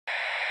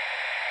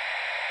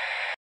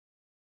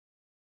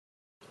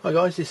Hi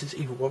guys, this is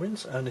Evil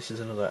Warrens and this is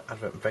another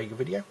Advent Vega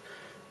video.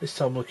 This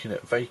time looking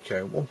at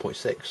Vega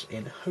 1.6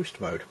 in host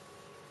mode.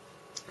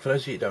 For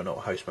those of you who don't know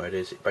what host mode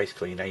is, it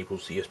basically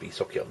enables the USB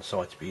socket on the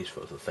side to be used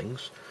for other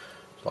things,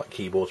 like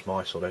keyboards,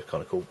 mice, all those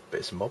kind of cool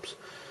bits and bobs.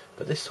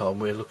 But this time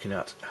we're looking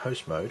at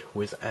host mode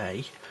with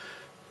a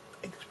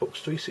Xbox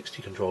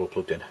 360 controller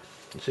plugged in.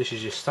 So this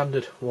is your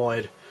standard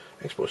wired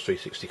Xbox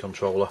 360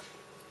 controller,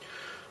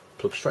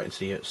 plugged straight into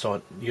the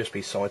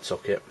USB side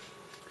socket.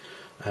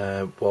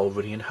 While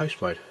running in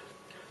host mode.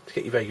 To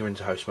get your Vega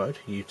into host mode,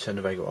 you turn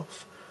the Vega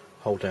off,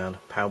 hold down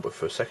power button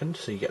for a second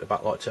so you get the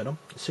backlight turn on.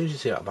 As soon as you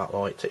see that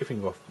backlight, take your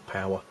finger off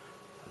power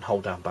and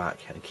hold down back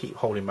and keep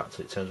holding back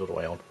till it turns all the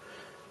way on.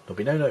 There'll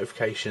be no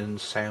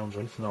notifications, sounds or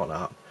anything like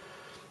that.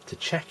 To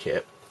check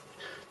it,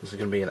 there's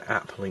going to be an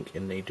app link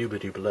in the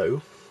doobly-doo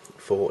below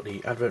for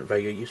the Advent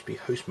Vega USB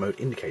host mode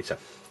indicator,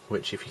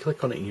 which if you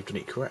click on it and you've done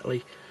it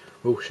correctly,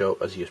 will show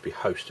up as a USB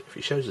host. If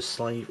it shows as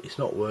slave, it's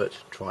not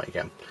worked, try it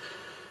again.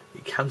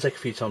 It can take a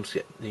few times to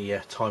get the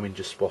timing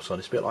just spot on.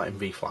 It's a bit like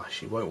MV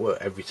Flash. It won't work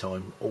every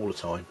time, all the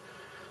time.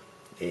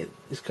 You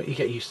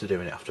get used to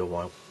doing it after a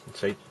while.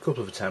 So a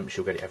couple of attempts,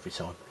 you'll get it every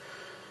time.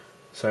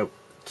 So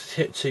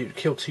to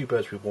kill two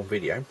birds with one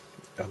video,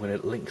 I'm going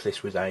to link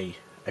this with a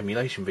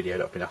emulation video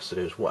that I've been asked to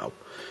do as well.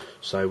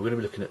 So we're going to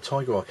be looking at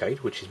Tiger Arcade,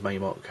 which is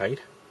MAME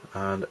Arcade,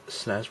 and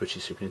SNES, which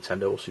is Super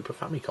Nintendo or Super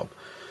Famicom.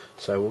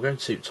 So we'll go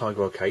to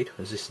Tiger Arcade,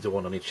 as this is the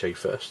one I need to show you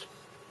first.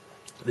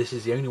 This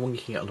is the only one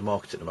you can get on the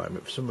market at the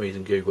moment. For some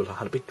reason Google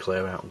had a big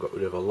clear out and got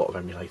rid of a lot of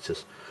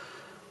emulators,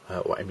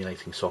 or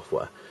emulating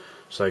software.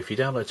 So if you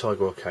download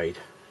Tiger Arcade,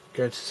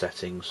 go into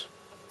settings,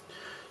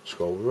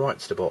 scroll right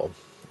to the bottom,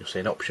 you'll see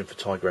an option for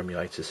Tiger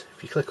emulators.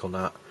 If you click on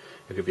that,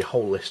 it'll give you a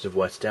whole list of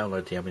where to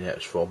download the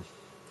emulators from,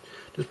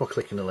 just by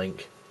clicking the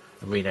link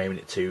and renaming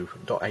it to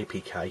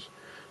 .apk,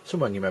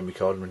 somewhere on your memory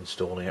card and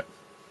installing it.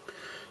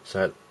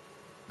 So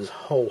there's a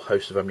whole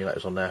host of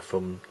emulators on there,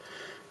 from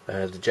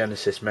the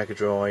Genesis Mega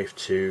Drive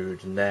to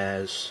the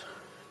NES,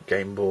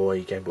 Game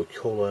Boy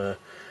Color,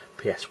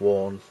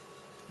 PS1,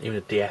 even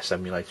a DS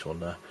emulator on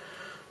there.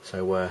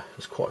 So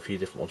there's quite a few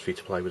different ones for you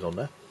to play with on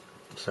there.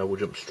 So we'll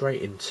jump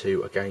straight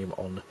into a game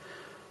on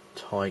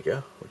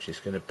Tiger, which is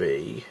going to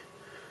be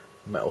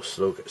Metal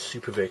Slug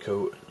Super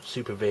Vehicle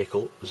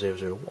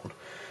 001.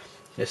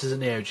 This is a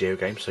Neo Geo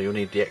game, so you'll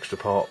need the extra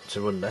part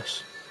to run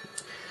this.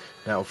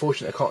 Now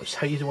unfortunately I can't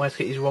tell you where to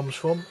get these ROMs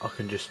from. I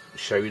can just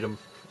show you them,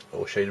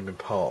 or show them in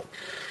part.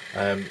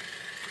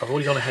 I've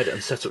already gone ahead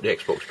and set up the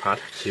Xbox pad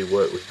to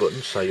work with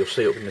buttons, so you'll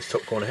see up in this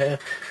top corner here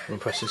when I'm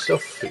pressing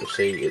stuff, you'll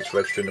see it's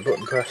registering the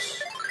button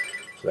press,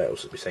 so that'll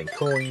also be saying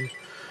coin,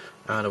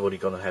 and I've already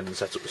gone ahead and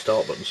set up the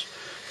start buttons.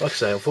 Like I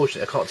say,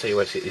 unfortunately I can't tell you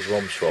where to get these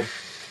ROMs from,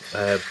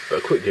 but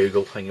a quick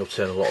Google and you'll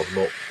turn a lot of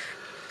them up.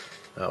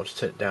 I'll just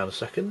turn it down a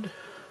second.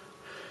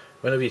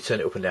 Whenever you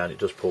turn it up and down it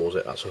does pause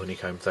it, that's a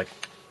honeycomb thing.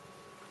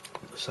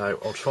 So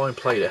I'll try and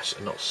play this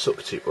and not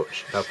suck too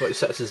much. Now I've got it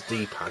set as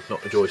D-pad,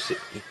 not a joystick.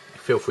 You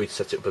feel free to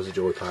set it up as a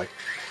joypad.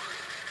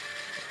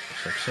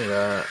 So you can see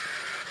that.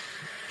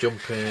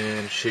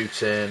 Jumping,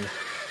 shooting,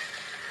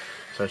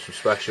 some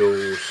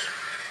specials,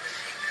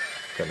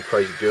 getting the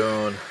crazy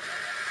gun.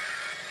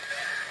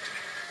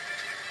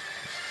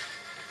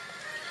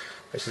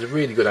 This is a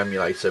really good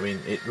emulator. I mean,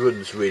 it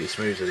runs really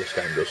smoothly, this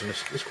game does, and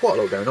there's quite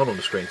a lot going on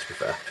the screen, to be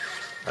fair.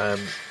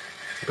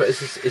 But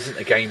this isn't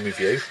a game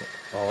review.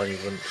 I'll only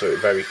run through it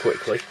very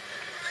quickly.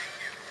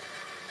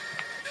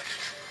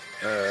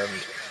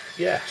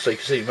 Yeah, so you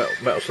can see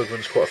Metal Slug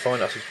runs quite fine.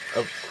 That's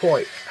a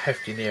quite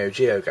hefty Neo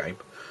Geo game.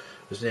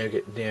 As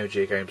Neo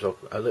Geo games are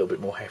a little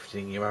bit more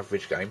hefty than your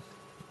average game.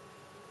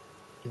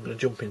 I'm going to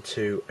jump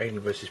into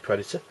Alien vs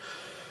Predator.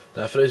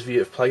 Now, for those of you who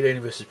have played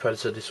Alien vs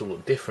Predator, this will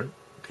look different,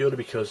 purely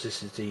because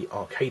this is the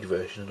arcade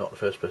version and not the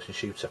first-person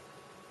shooter.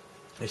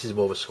 This is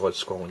more of a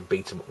side-scrolling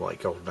beat-em-up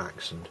like Golden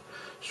Axe and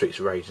Streets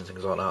of Rage and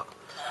things like that.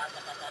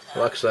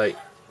 But like I say,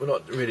 we're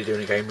not really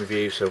doing a game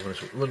review, so I'm going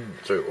to run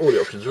through all the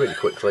options really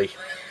quickly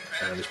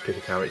and just pick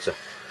a character.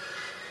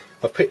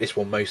 I've picked this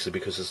one mostly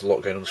because there's a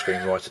lot going on the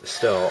screen right at the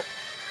start.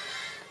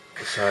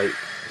 So, you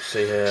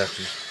see here, I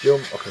can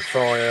jump, I can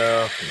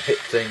fire, I can hit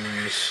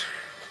things.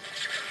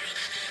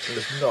 And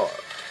there's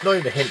not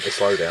even a hint of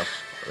slowdown.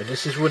 I mean,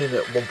 this is running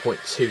at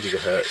 1.2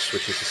 GHz,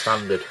 which is the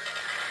standard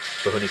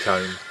for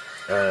Honeycomb.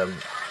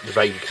 The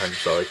Vega came,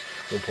 sorry,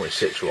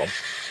 1.6 ROM.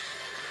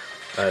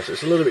 So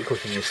it's a little bit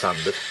quicker than your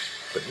standard,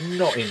 but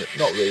not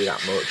really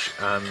that much,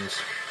 and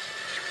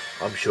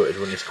I'm sure it'd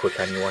run this quick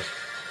anyway.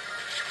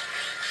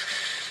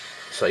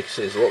 So you can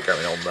see there's a lot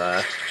going on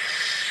there,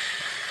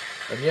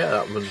 and yeah,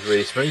 that runs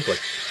really smoothly.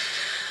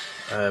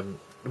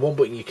 The one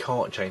button you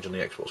can't change on the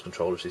Xbox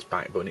controller is this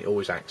back button. It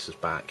always acts as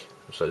back,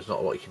 so there's not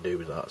a lot you can do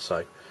with that.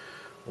 So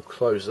we'll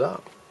close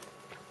that,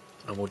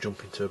 and we'll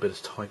jump into a bit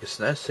of Tiger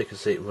SNES, so you can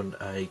see it run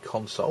a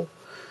console.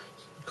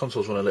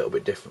 Consoles run a little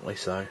bit differently,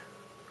 so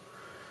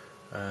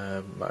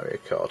Mario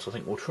Kart I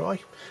think we'll try.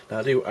 Now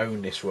I do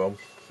own this ROM,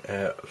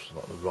 it's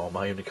not the ROM,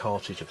 I own a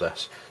cartridge of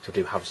this, so I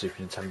do have a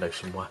Super Nintendo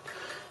somewhere.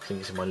 I think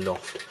it's in my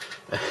loft,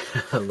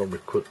 along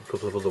with a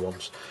couple of other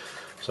ones.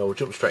 So we'll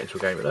jump straight into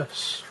a game of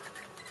this.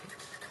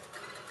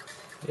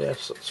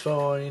 Yes, that's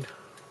fine.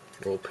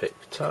 We'll pick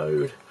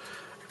Toad,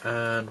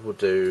 and we'll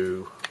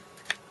do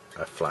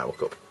a flower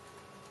cup.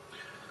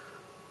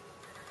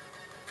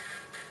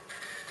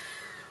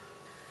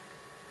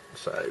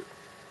 So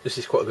this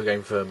is quite a good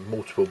game for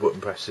multiple button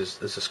presses.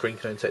 As the screen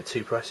can only take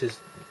 2 presses,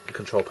 the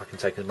control pad can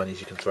take as many as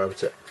you can throw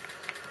at it.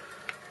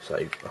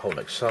 So hold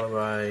and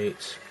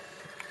accelerate.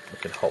 We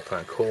can hop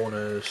around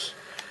corners.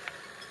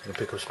 You can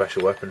pick up a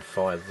special weapon,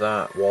 fire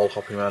that while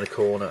hopping around a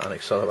corner and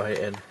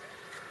accelerating.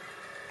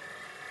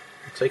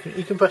 So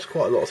you can press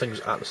quite a lot of things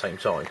at the same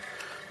time.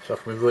 So I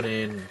can be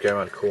running, go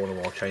around a corner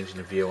while changing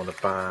the view on the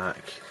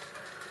back.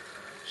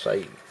 So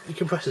you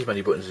can press as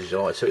many buttons as you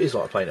like. So it is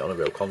like playing it on a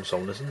real console.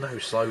 And there's no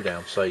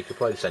slowdown, so you can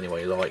play this any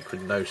way you like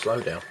with no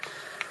slowdown.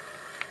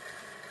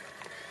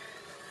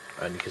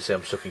 And you can see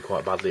I'm sucking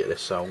quite badly at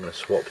this, so I'm going to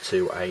swap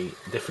to a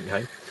different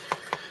game.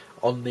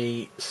 On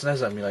the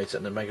SNES emulator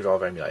and the Mega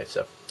Drive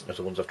emulator, as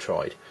the ones I've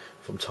tried,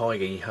 from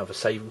Tiger you have a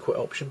save and quit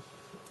option,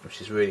 which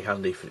is really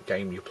handy if the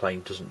game you're playing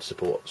doesn't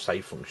support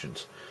save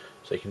functions.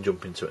 So you can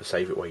jump into it and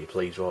save it where you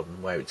please rather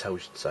than where it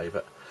tells you to save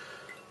it.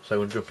 So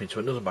we'll jump into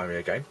another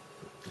Mario game.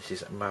 This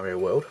is Mario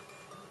World.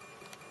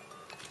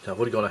 Now I've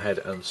already gone ahead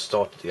and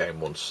started the game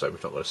once, so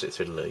we've not got to sit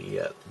through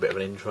the bit of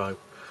an intro.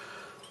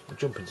 We'll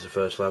jump into the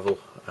first level,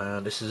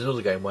 and this is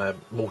another game where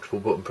multiple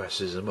button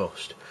presses is a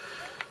must.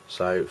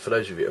 So for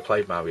those of you who have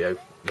played Mario,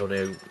 you'll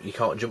know you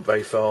can't jump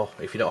very far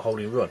if you're not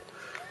holding run,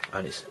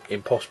 and it's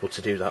impossible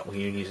to do that when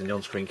you're using the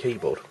on-screen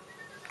keyboard.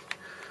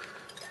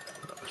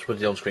 So with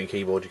the on-screen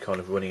keyboard you're kind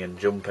of running and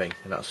jumping,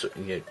 and that's,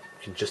 you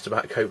can just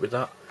about cope with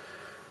that.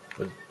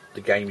 With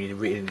the game you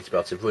really need to be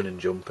able to run and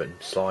jump and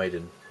slide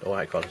and all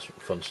that kind of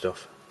fun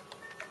stuff.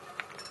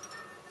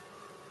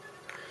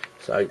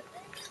 So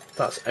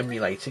that's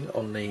emulating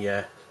on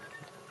the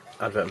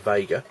Advent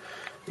Vega.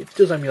 It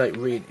does emulate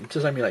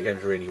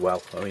games really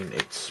well. I mean,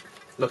 it's,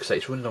 like I say,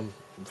 it's running on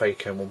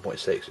Vega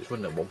 1.6. It's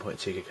running at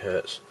 1.2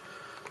 GHz,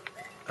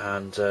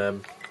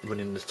 and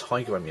running the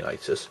Tiger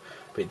emulators.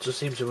 But it just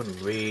seems to run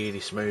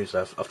really smoothly.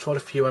 I've tried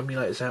a few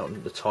emulators out,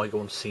 and the Tiger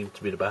ones seem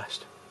to be the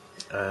best.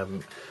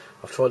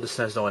 I've tried the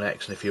SNES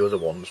 9X and a few other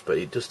ones, but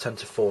it does tend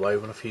to fall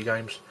over on a few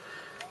games.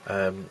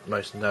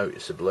 Most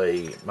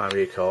noticeably,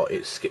 Mario Kart,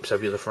 it skips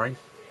every other frame,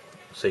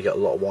 so you get a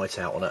lot of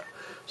whiteout on it.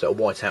 So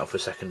it'll white out for a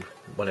second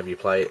whenever you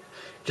play it.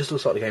 It just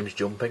looks like the game's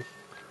jumping,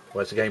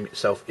 whereas the game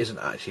itself isn't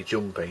actually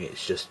jumping,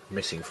 it's just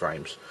missing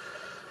frames.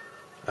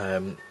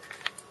 But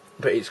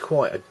it's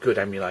quite a good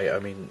emulator. I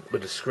mean,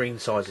 with the screen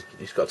size,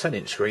 it's got a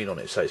 10-inch screen on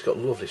it, so it's got a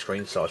lovely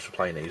screen size for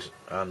playing these.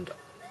 And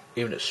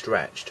even at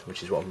stretched,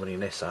 which is what I'm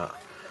running this at,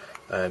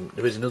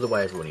 there is another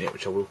way of running it,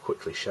 which I will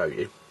quickly show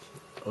you.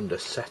 Under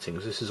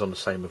settings, this is on the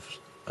same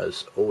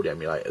as all the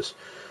emulators.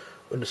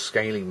 Under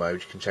scaling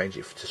mode, you can change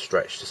it to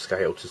stretch to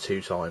scale to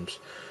 2 times.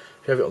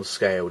 If you have it on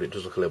scaled, it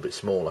does look a little bit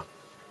smaller,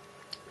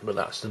 but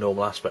that's the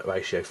normal aspect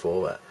ratio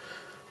for it.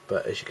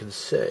 But as you can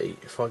see,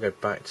 if I go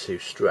back to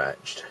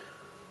stretched,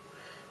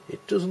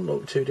 it doesn't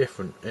look too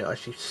different. It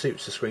actually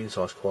suits the screen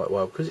size quite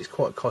well, because it's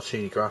quite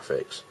cartoony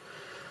graphics,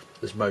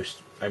 as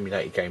most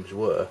emulated games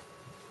were.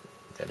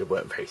 They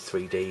weren't very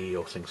 3D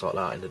or things like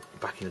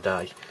that back in the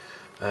day.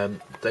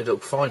 They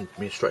look fine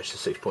being stretched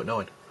to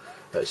 6.9.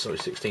 Sorry,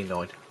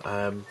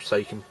 16.9. So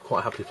you can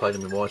quite happily play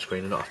them in widescreen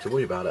and not have to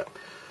worry about it.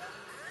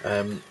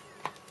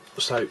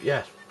 So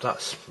yeah,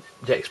 that's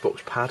the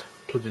Xbox pad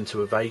plugged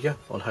into a Vega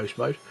on host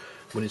mode,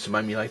 running some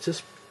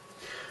emulators.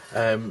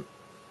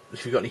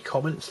 If you've got any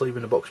comments, leave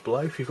in the box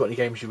below. If you've got any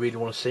games you really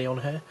want to see on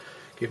here,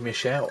 give me a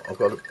shout. I've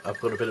got a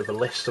bit of a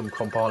list I'm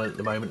compiling at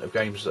the moment of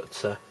games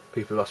that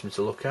people have asked me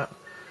to look at.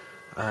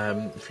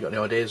 If you've got any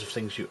ideas of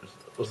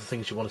other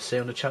things you want to see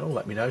on the channel,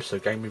 let me know. So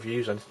game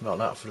reviews, anything like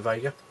that for the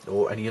Vega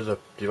or any other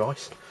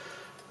device.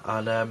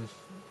 And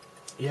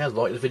yeah,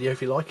 like the video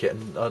if you like it.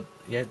 And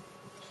yeah,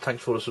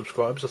 thanks for all the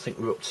subscribers. I think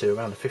we're up to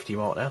around the 50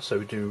 mark now, so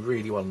we're doing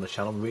really well on the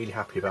channel. I'm really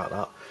happy about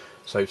that.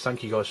 So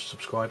thank you guys for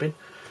subscribing,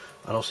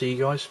 and I'll see you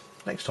guys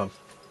next time.